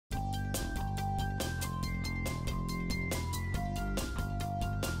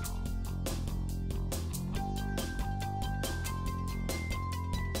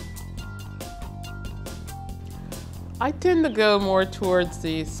I tend to go more towards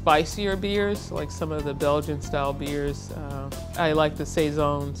the spicier beers, like some of the Belgian style beers. I like the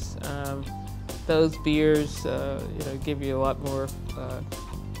Saisons. Those beers give you a lot more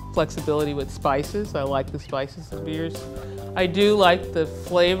flexibility with spices. I like the spices of beers. I do like the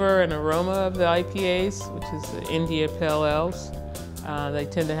flavor and aroma of the IPAs, which is the India Pale Ales. They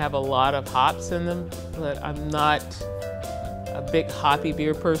tend to have a lot of hops in them, but I'm not a big hoppy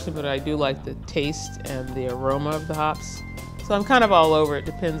beer person, but I do like the taste and the aroma of the hops. So I'm kind of all over. It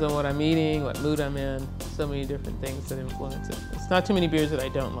depends on what I'm eating, what mood I'm in, so many different things that influence it. It's not too many beers that I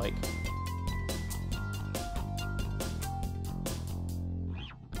don't like.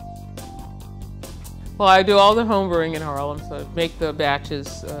 Well, I do all the home brewing in Harlem, so I make the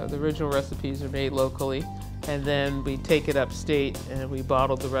batches. The original recipes are made locally, and then we take it upstate and we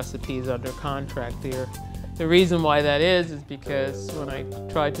bottle the recipes under contract here. The reason why that is because when I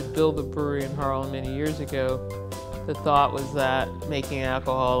tried to build a brewery in Harlem many years ago, the thought was that making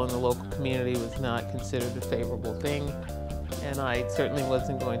alcohol in the local community was not considered a favorable thing, and I certainly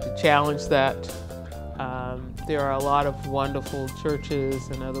wasn't going to challenge that. There are a lot of wonderful churches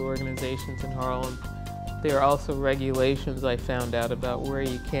and other organizations in Harlem. There are also regulations I found out about where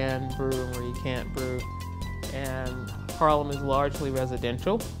you can brew and where you can't brew, and Harlem is largely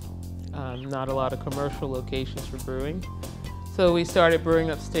residential. Not a lot of commercial locations for brewing. So we started brewing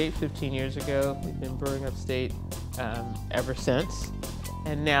upstate 15 years ago. We've been brewing upstate ever since.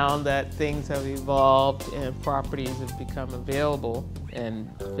 And now that things have evolved and properties have become available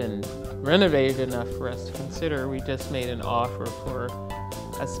and been renovated enough for us to consider, we just made an offer for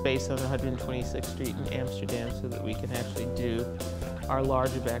a space on 126th Street in Amsterdam so that we can actually do our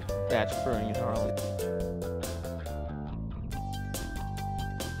larger batch brewing in Harlem.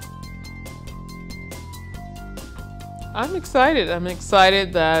 I'm excited. I'm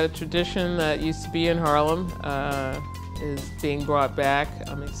excited that a tradition that used to be in Harlem is being brought back.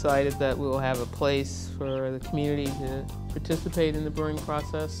 I'm excited that we'll have a place for the community to participate in the brewing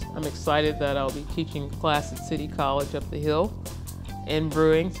process. I'm excited that I'll be teaching a class at City College up the hill in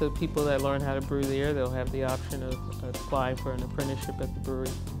brewing, so people that learn how to brew there, they'll have the option of applying for an apprenticeship at the brewery.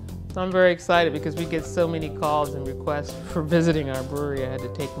 So I'm very excited because we get so many calls and requests for visiting our brewery. I had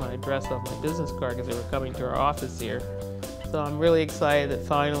to take my address off my business card because they were coming to our office here. So I'm really excited that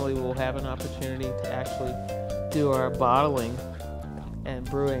finally we'll have an opportunity to actually do our bottling and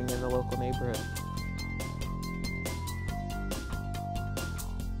brewing in the local neighborhood.